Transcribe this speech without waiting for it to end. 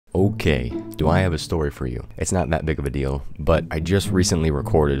Okay, do I have a story for you? It's not that big of a deal, but I just recently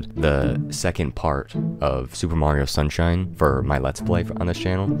recorded the second part of Super Mario Sunshine for my Let's Play on this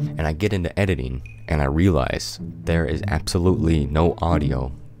channel, and I get into editing, and I realize there is absolutely no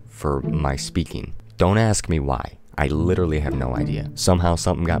audio for my speaking. Don't ask me why. I literally have no idea. Somehow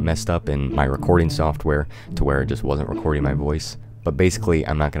something got messed up in my recording software to where it just wasn't recording my voice. But basically,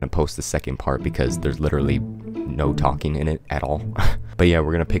 I'm not going to post the second part because there's literally no talking in it at all. But yeah,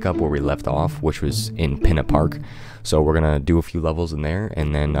 we're going to pick up where we left off, which was in Pinna Park. So we're going to do a few levels in there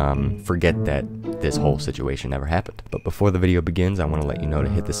and then forget that this whole situation never happened. But before the video begins, I want to let you know to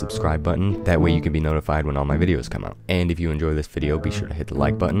hit the subscribe button. That way you can be notified when all my videos come out. And if you enjoy this video, be sure to hit the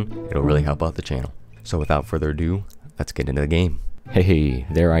like button. It'll really help out the channel. So without further ado, let's get into the game. Hey,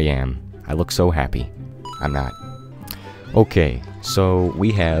 there I am. I look so happy. I'm not. Okay, so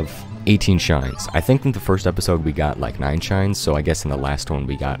we have 18 shines. I think in the first episode we got like 9 shines, so I guess in the last one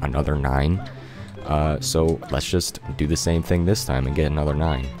we got another 9. So let's just do the same thing this time and get another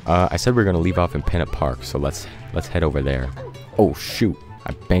 9. I said we are gonna leave off in Pinna Park, so let's head over there. Oh shoot,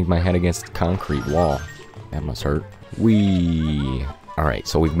 I banged my head against the concrete wall. That must hurt. Whee! Alright,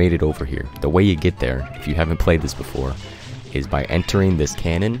 so we've made it over here. The way you get there, if you haven't played this before, is by entering this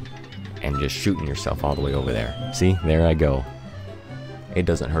cannon and just shooting yourself all the way over there. See, there I go. It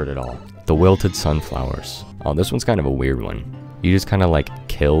doesn't hurt at all. The wilted sunflowers. Oh, this one's kind of a weird one. You just kind of like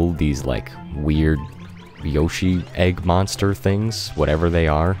kill these like weird Yoshi egg monster things, whatever they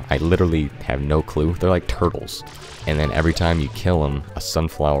are. I literally have no clue. They're like turtles. And then every time you kill them, a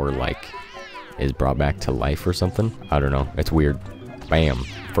sunflower like is brought back to life or something. I don't know. It's weird. Bam.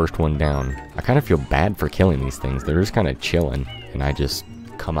 First one down. I kind of feel bad for killing these things. They're just kind of chilling. And I just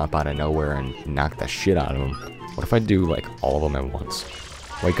come up out of nowhere and knock the shit out of them. What if I do like all of them at once?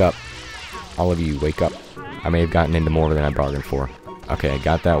 Wake up. All of you, wake up. I may have gotten into more than I bargained for. Okay, I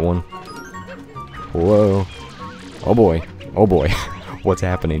got that one. Whoa. Oh boy. Oh boy. What's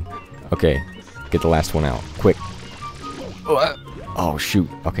happening? Okay, get the last one out. Quick. Oh shoot.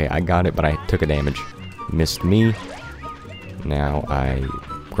 Okay, I got it, but I took a damage. Missed me. Now I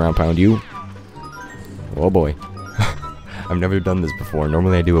ground pound you. Oh boy. I've never done this before.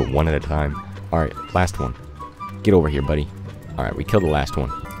 Normally I do it one at a time. Alright, last one. Get over here, buddy. Alright, we killed the last one.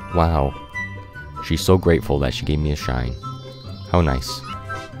 Wow. She's so grateful that she gave me a shine. How nice.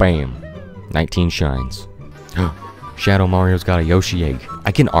 Bam. 19 shines. Shadow Mario's got a Yoshi egg.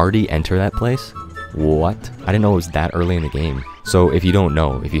 I can already enter that place? What? I didn't know it was that early in the game. So if you don't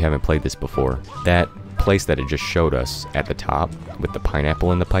know, if you haven't played this before, that place that it just showed us at the top with the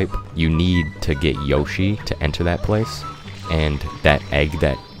pineapple in the pipe, you need to get Yoshi to enter that place. And that egg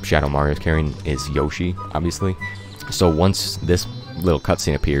that Shadow Mario's carrying is Yoshi, obviously. So once this little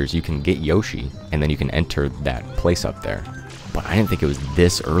cutscene appears, you can get Yoshi, and then you can enter that place up there. But I didn't think it was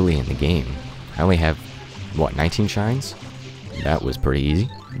this early in the game. I only have, what, 19 shines? That was pretty easy.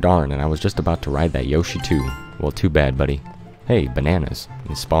 Darn, and I was just about to ride that Yoshi too. Well, too bad, buddy. Hey, bananas.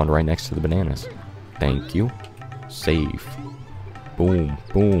 It spawned right next to the bananas. Thank you. Save. Boom,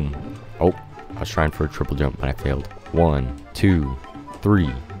 boom. Oh, I was trying for a triple jump, but I failed. 1, 2, 3.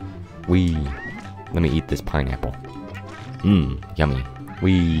 Wee. Let me eat this pineapple. Mmm, yummy.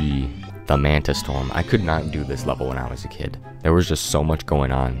 Wee. The Manta Storm. I could not do this level when I was a kid. There was just so much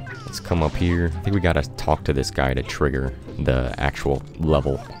going on. Let's come up here. I think we gotta talk to this guy to trigger the actual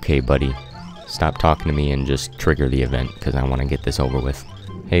level. Okay, buddy. Stop talking to me and just trigger the event, because I want to get this over with.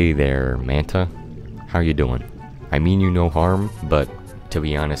 Hey there, Manta. How you doing? I mean you no harm, but to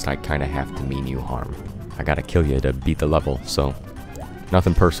be honest, I kind of have to mean you harm. I gotta kill you to beat the level, so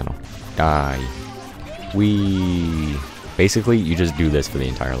nothing personal. Die. Wee. Basically, you just do this for the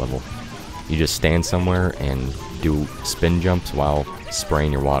entire level. You just stand somewhere and do spin jumps while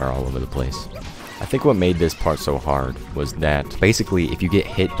spraying your water all over the place. I think what made this part so hard was that basically if you get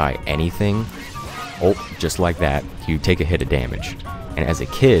hit by anything, oh, just like that, you take a hit of damage. And as a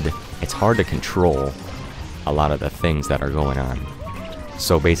kid, it's hard to control a lot of the things that are going on.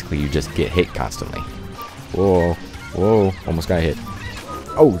 So basically you just get hit constantly. Whoa, whoa, almost got hit.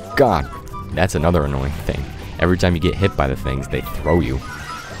 Oh god, that's another annoying thing. Every time you get hit by the things, they throw you.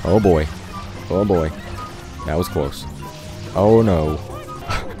 Oh boy, oh boy, that was close. Oh no,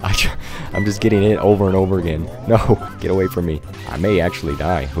 I'm just getting hit over and over again. No, get away from me. I may actually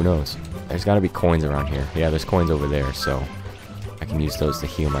die, who knows. There's gotta be coins around here. Yeah, there's coins over there, so I can use those to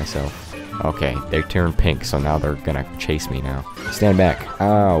heal myself. Okay, they turned pink, so now they're gonna chase me now. Stand back.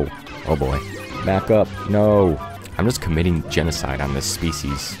 Ow. Oh boy. Back up. No. I'm just committing genocide on this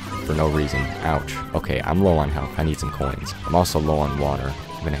species for no reason. Ouch. Okay, I'm low on health. I need some coins. I'm also low on water.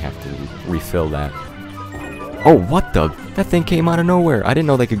 I'm gonna have to refill that. Oh, what the? That thing came out of nowhere. I didn't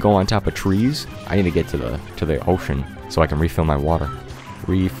know they could go on top of trees. I need to get to the ocean so I can refill my water.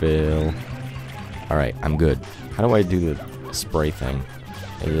 Refill. Alright, I'm good. How do I do the spray thing?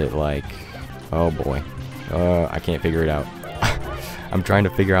 Is it like... Oh boy. I can't figure it out. I'm trying to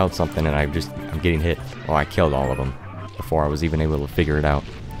figure out something and I'm getting hit. Oh, I killed all of them before I was even able to figure it out.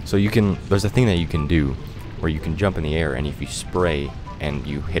 So there's a thing that you can do where you can jump in the air, and if you spray and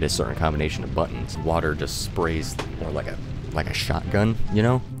you hit a certain combination of buttons, water just sprays more like a shotgun, you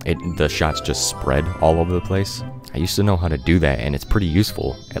know? The shots just spread all over the place. I used to know how to do that, and it's pretty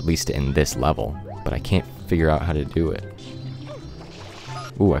useful, at least in this level, but I can't figure out how to do it.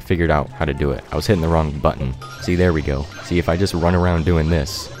 Ooh, I figured out how to do it. I was hitting the wrong button. See, there we go. See, if I just run around doing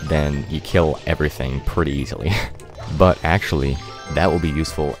this, then you kill everything pretty easily. But actually, that will be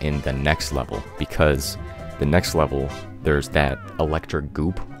useful in the next level, because the next level, there's that electric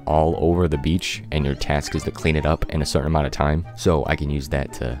goop all over the beach, and your task is to clean it up in a certain amount of time. So I can use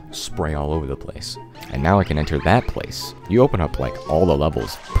that to spray all over the place. And now I can enter that place. You open up like all the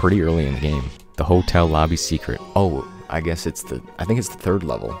levels pretty early in the game. The hotel lobby secret. Oh, I think it's the third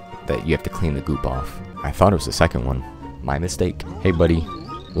level that you have to clean the goop off. I thought it was the second one. My mistake. Hey buddy,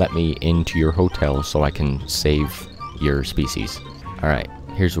 let me into your hotel so I can save your species. Alright,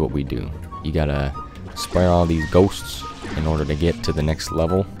 here's what we do. You gotta spray all these ghosts in order to get to the next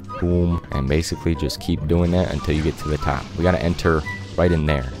level. Boom. And basically just keep doing that until you get to the top. We gotta enter right in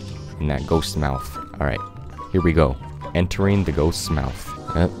there, in that ghost's mouth. Alright, here we go. Entering the ghost's mouth.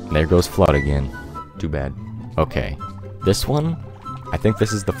 There goes Flood again. Too bad. Okay, this one, I think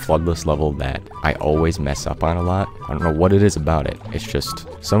this is the floodless level that I always mess up on a lot. I don't know what it is about it. It's just,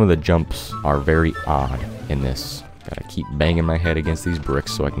 some of the jumps are very odd in this. Gotta keep banging my head against these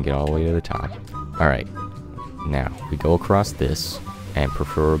bricks so I can get all the way to the top. Alright, now we go across this, and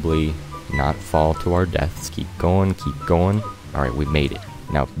preferably not fall to our deaths. Keep going, keep going. Alright, we made it.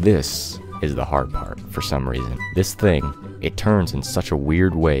 Now this is the hard part for some reason. This thing, it turns in such a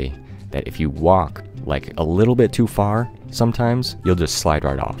weird way that if you walk like a little bit too far, sometimes you'll just slide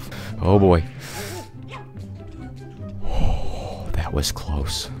right off. Oh boy. Oh, that was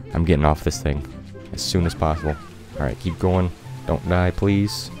close. I'm getting off this thing as soon as possible. Alright, keep going. Don't die,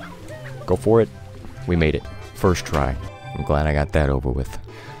 please. Go for it. We made it. First try. I'm glad I got that over with.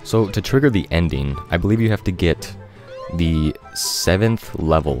 So, to trigger the ending, I believe you have to get the 7th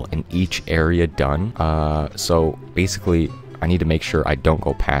level in each area done. So, basically, I need to make sure I don't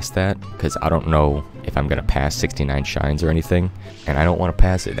go past that, because I don't know if I'm gonna pass 69 shines or anything, and I don't want to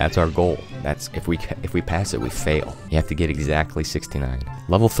pass it. That's our goal. That's if we pass it, we fail. You have to get exactly 69.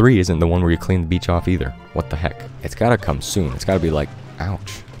 Level 3 isn't the one where you clean the beach off either. What the heck? It's gotta come soon. It's gotta be like,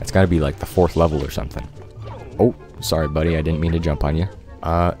 ouch. It's gotta be like the 4th level or something. Oh, sorry buddy, I didn't mean to jump on you.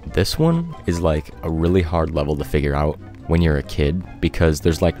 This one is like a really hard level to figure out when you're a kid, because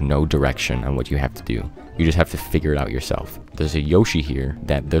there's like no direction on what you have to do. You just have to figure it out yourself. There's a Yoshi here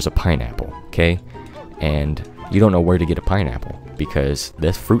that there's a pineapple, okay? And you don't know where to get a pineapple because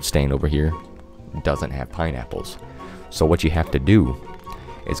this fruit stand over here doesn't have pineapples. So what you have to do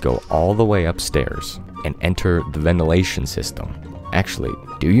is go all the way upstairs and enter the ventilation system. Actually,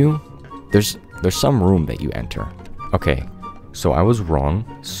 do you? There's some room that you enter. Okay, so I was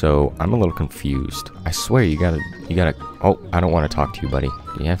wrong, so I'm a little confused. I swear you gotta, oh, I don't want to talk to you, buddy.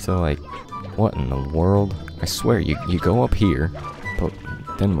 You have to like, what in the world? I swear, you go up here, but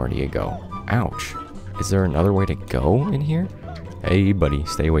then where do you go? Ouch. Is there another way to go in here? Hey, buddy,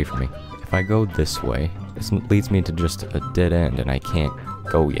 stay away from me. If I go this way, this leads me to just a dead end, and I can't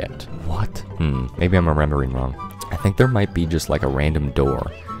go yet. What? Maybe I'm remembering wrong. I think there might be just like a random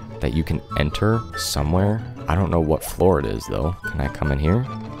door that you can enter somewhere. I don't know what floor it is, though. Can I come in here?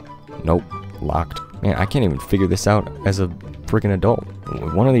 Nope. Locked. Man, I can't even figure this out as a freaking adult.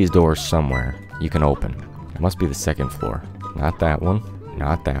 One of these doors somewhere you can open. It must be the 2nd floor. Not that one.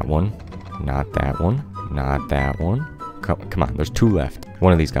 Not that one. Not that one. Not that one. Come on, there's 2 left.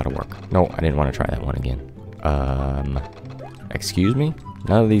 One of these gotta work. No, I didn't want to try that one again. Excuse me?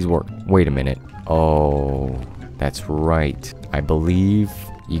 None of these work. Wait a minute. Oh, that's right. I believe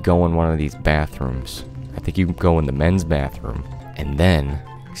you go in one of these bathrooms. I think you go in the men's bathroom. And then,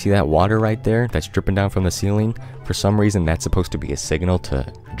 see that water right there that's dripping down from the ceiling? For some reason, that's supposed to be a signal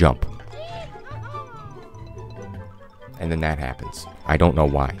to jump. And then that happens. I don't know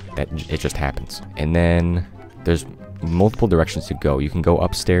why. It just happens. And then there's multiple directions to go. You can go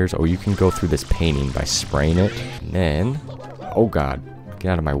upstairs, or you can go through this painting by spraying it. And then, oh god,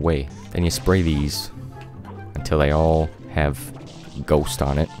 get out of my way. Then you spray these until they all have ghost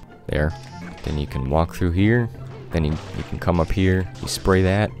on it. There. Then you can walk through here, Then you can come up here, you spray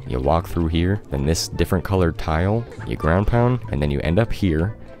that, you walk through here, then this different colored tile, you ground pound, and then you end up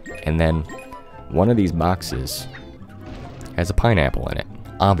here, and then one of these boxes has a pineapple in it.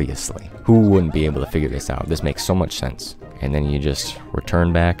 Obviously. Who wouldn't be able to figure this out? This makes so much sense. And then you just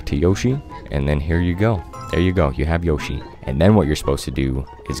return back to Yoshi, and then here you go. There you go, you have Yoshi. And then what you're supposed to do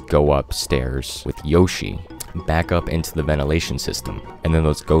is go upstairs with Yoshi, back up into the ventilation system. And then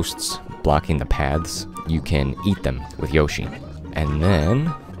those ghosts blocking the paths, you can eat them with Yoshi. And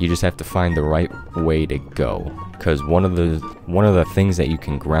then you just have to find the right way to go. Because one of the things that you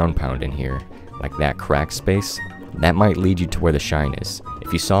can ground pound in here, like that crack space, that might lead you to where the shine is.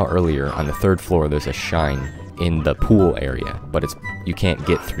 If you saw earlier, on the 3rd floor, there's a shine in the pool area, but you can't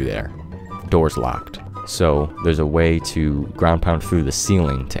get through there. The door's locked. So there's a way to ground pound through the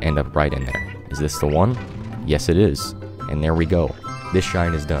ceiling to end up right in there. Is this the one? Yes, it is. And there we go. This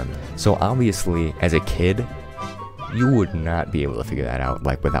shine is done. So obviously, as a kid, you would not be able to figure that out,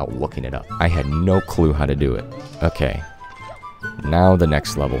 like, without looking it up. I had no clue how to do it. Okay. Now the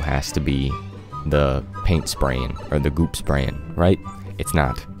next level has to be the paint spraying, or the goop spraying, right? It's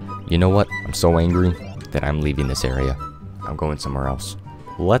not. You know what? I'm so angry that I'm leaving this area. I'm going somewhere else.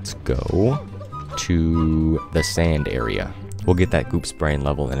 Let's go to the sand area. We'll get that goop spraying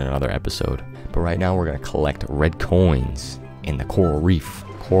level in another episode. But right now we're going to collect red coins in the coral reef.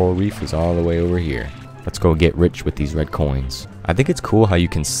 Coral reef is all the way over here. Let's go get rich with these red coins. I think it's cool how you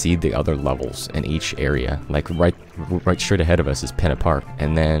can see the other levels in each area. Like right straight ahead of us is Pinna Park.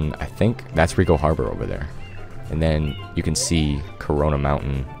 And then I think that's Rico Harbor over there. And then you can see Corona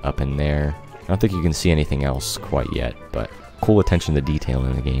Mountain up in there. I don't think you can see anything else quite yet, but cool attention to detail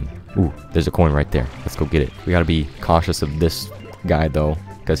in the game. Ooh, there's a coin right there. Let's go get it. We gotta be cautious of this guy though,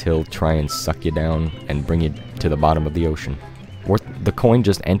 because he'll try and suck you down and bring you to the bottom of the ocean. The coin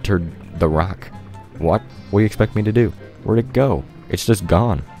just entered the rock. What? What do you expect me to do? Where'd it go? It's just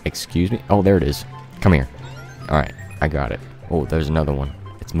gone. Excuse me? Oh, there it is. Come here. Alright, I got it. Oh, there's another one.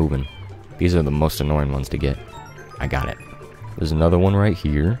 It's moving. These are the most annoying ones to get. I got it. There's another one right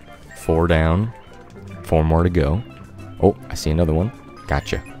here. 4 down. 4 more to go. Oh, I see another one.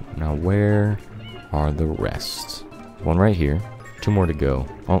 Gotcha. Now where are the rest? One right here. 2 more to go.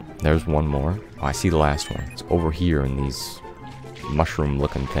 Oh, there's one more. Oh, I see the last one. It's over here in these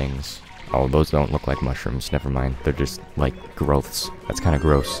mushroom-looking things. Oh, those don't look like mushrooms. Never mind. They're just, like, growths. That's kind of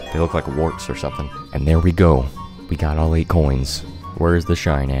gross. They look like warts or something. And there we go. We got all 8 coins. Where's the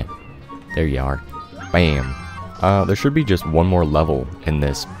shine at? There you are. Bam. There should be just one more level in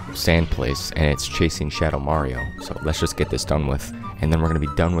this sand place, and it's chasing Shadow Mario. So let's just get this done with. And then we're going to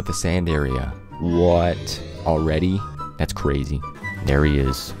be done with the sand area. What? Already? That's crazy. There he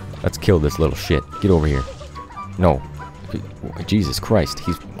is. Let's kill this little shit. Get over here. No. Jesus Christ,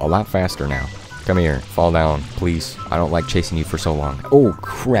 he's a lot faster now. Come here, fall down, please. I don't like chasing you for so long. Oh,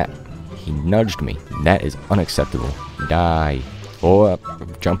 crap. He nudged me. That is unacceptable. Die. Oh,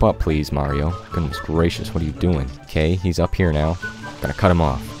 jump up, please, Mario. Goodness gracious, what are you doing? Okay, he's up here now. Gonna cut him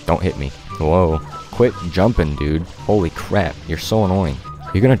off. Don't hit me. Whoa. Quit jumping, dude. Holy crap, you're so annoying.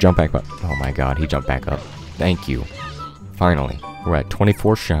 You're gonna jump back up. Oh my god, he jumped back up. Thank you. Finally, we're at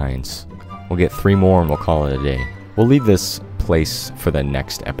 24 shines. We'll get 3 more and we'll call it a day. We'll leave this place for the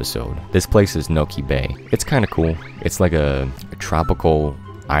next episode. This place is Noki Bay. It's kind of cool. It's like a tropical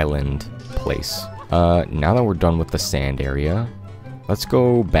island place. Now that we're done with the sand area, let's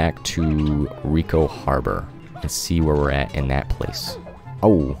go back to Rico Harbor and see where we're at in that place.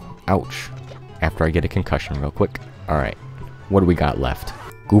 Oh, ouch. After I get a concussion real quick. Alright, what do we got left?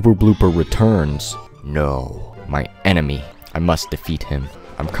 Goober Blooper returns. No, my enemy. I must defeat him.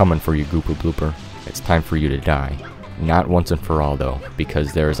 I'm coming for you, Goober Blooper. It's time for you to die. Not once and for all, though,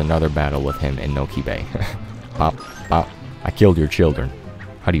 because there is another battle with him in Noki Bay. Pop, pop. I killed your children.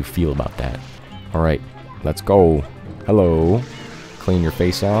 How do you feel about that? Alright, let's go. Hello. Clean your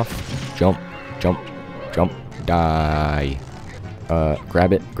face off. Jump, jump, jump, die.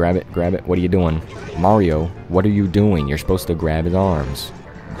 Grab it, grab it, grab it. What are you doing? Mario, what are you doing? You're supposed to grab his arms.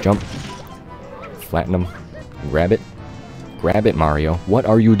 Jump. Flatten him. Grab it. Grab it, Mario. What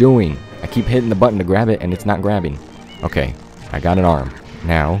are you doing? I keep hitting the button to grab it and it's not grabbing. Okay, I got an arm.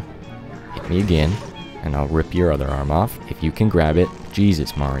 Now, hit me again, and I'll rip your other arm off. If you can grab it.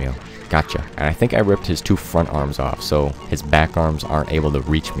 Jesus, Mario. Gotcha. And I think I ripped his 2 front arms off, so his back arms aren't able to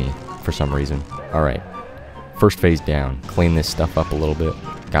reach me for some reason. Alright. First phase down. Clean this stuff up a little bit.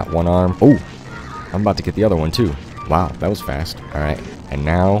 Got 1 arm. Oh! I'm about to get the other one, too. Wow, that was fast. Alright. And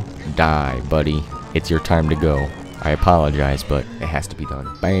now, die, buddy. It's your time to go. I apologize, but it has to be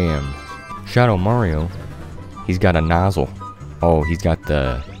done. Bam! Shadow Mario, he's got a nozzle. Oh, he's got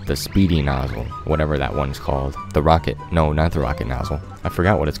the the speedy nozzle, whatever that one's called. The rocket, no, not the rocket nozzle. I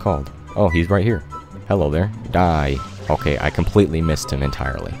forgot what it's called. Oh, he's right here. Hello there. Die. Okay, I completely missed him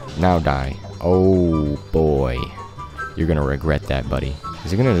entirely. Now die. Oh boy. You're gonna regret that, buddy.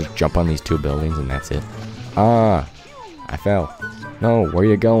 Is he gonna just jump on these 2 buildings and that's it? Ah, I fell. No, where are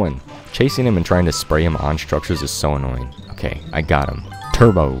you going? Chasing him and trying to spray him on structures is so annoying. Okay, I got him.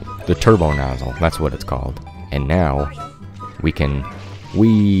 Turbo. The turbo nozzle. That's what it's called. And now, we can...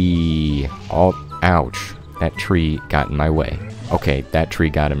 Ouch. That tree got in my way. Okay, that tree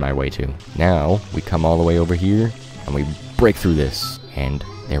got in my way too. Now, we come all the way over here, and we break through this. And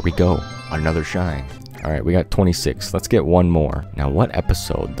there we go. Another shine. Alright, we got 26. Let's get one more. Now, what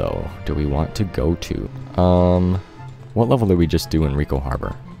episode, though, do we want to go to? What level did we just do in Rico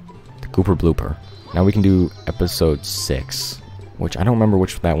Harbor? The Gooper Blooper. Now we can do episode 6, which I don't remember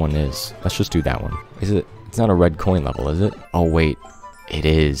which that one is. Let's just do that one. Is it? It's not a red coin level, is it? Oh, wait. It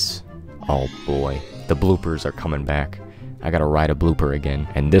is. Oh, boy. The bloopers are coming back. I gotta ride a blooper again.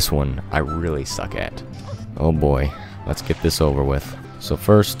 And this one, I really suck at. Oh, boy. Let's get this over with. So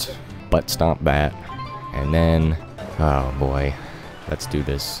first, butt stomp bat. And then, oh boy, let's do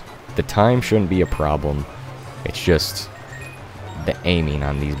this. The time shouldn't be a problem. It's just the aiming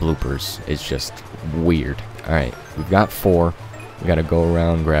on these bloopers is just weird. Alright, we've got 4. We gotta go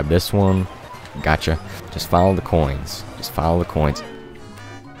around, grab this one. Gotcha. Just follow the coins. Just follow the coins.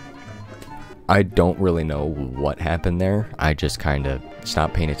 I don't really know what happened there. I just kind of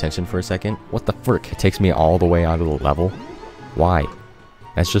stopped paying attention for a second. What the frick? It takes me all the way out of the level? Why?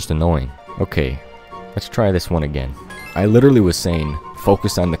 That's just annoying. Okay. Let's try this one again. I literally was saying,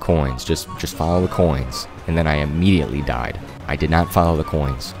 focus on the coins. Just follow the coins. And then I immediately died. I did not follow the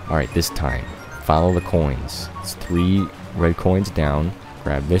coins. Alright, this time. Follow the coins. It's 3 red coins down.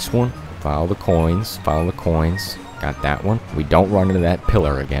 Grab this one. Follow the coins. Follow the coins. Got that one. We don't run into that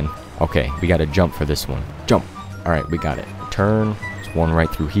pillar again. Okay, we gotta jump for this one. Jump. Alright, we got it. Turn. There's one right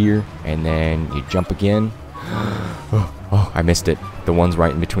through here. And then you jump again. Oh, I missed it. The one's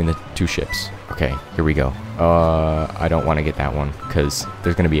right in between the 2 ships. Okay, here we go. I don't want to get that one, because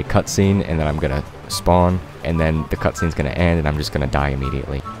there's going to be a cutscene, and then I'm going to spawn, and then the cutscene's going to end, and I'm just going to die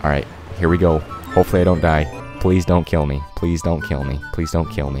immediately. Alright, here we go. Hopefully I don't die. Please don't kill me. Please don't kill me. Please don't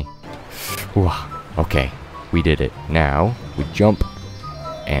kill me. Whew. Okay, we did it. Now, we jump,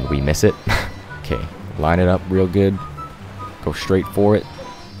 and we miss it. Okay, line it up real good. Go straight for it.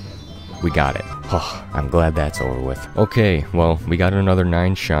 We got it. Oh, I'm glad that's over with. Okay, well, we got another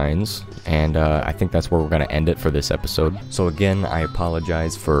 9 shines, and I think that's where we're going to end it for this episode. So again, I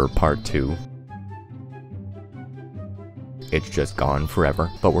apologize for part 2. It's just gone forever.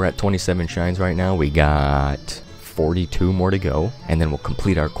 But we're at 27 shines right now. We got 42 more to go, and then we'll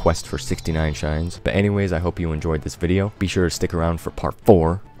complete our quest for 69 shines. But anyways, I hope you enjoyed this video. Be sure to stick around for part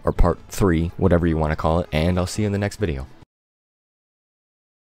 4, or part 3, whatever you want to call it, and I'll see you in the next video.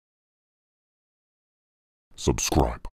 Subscribe.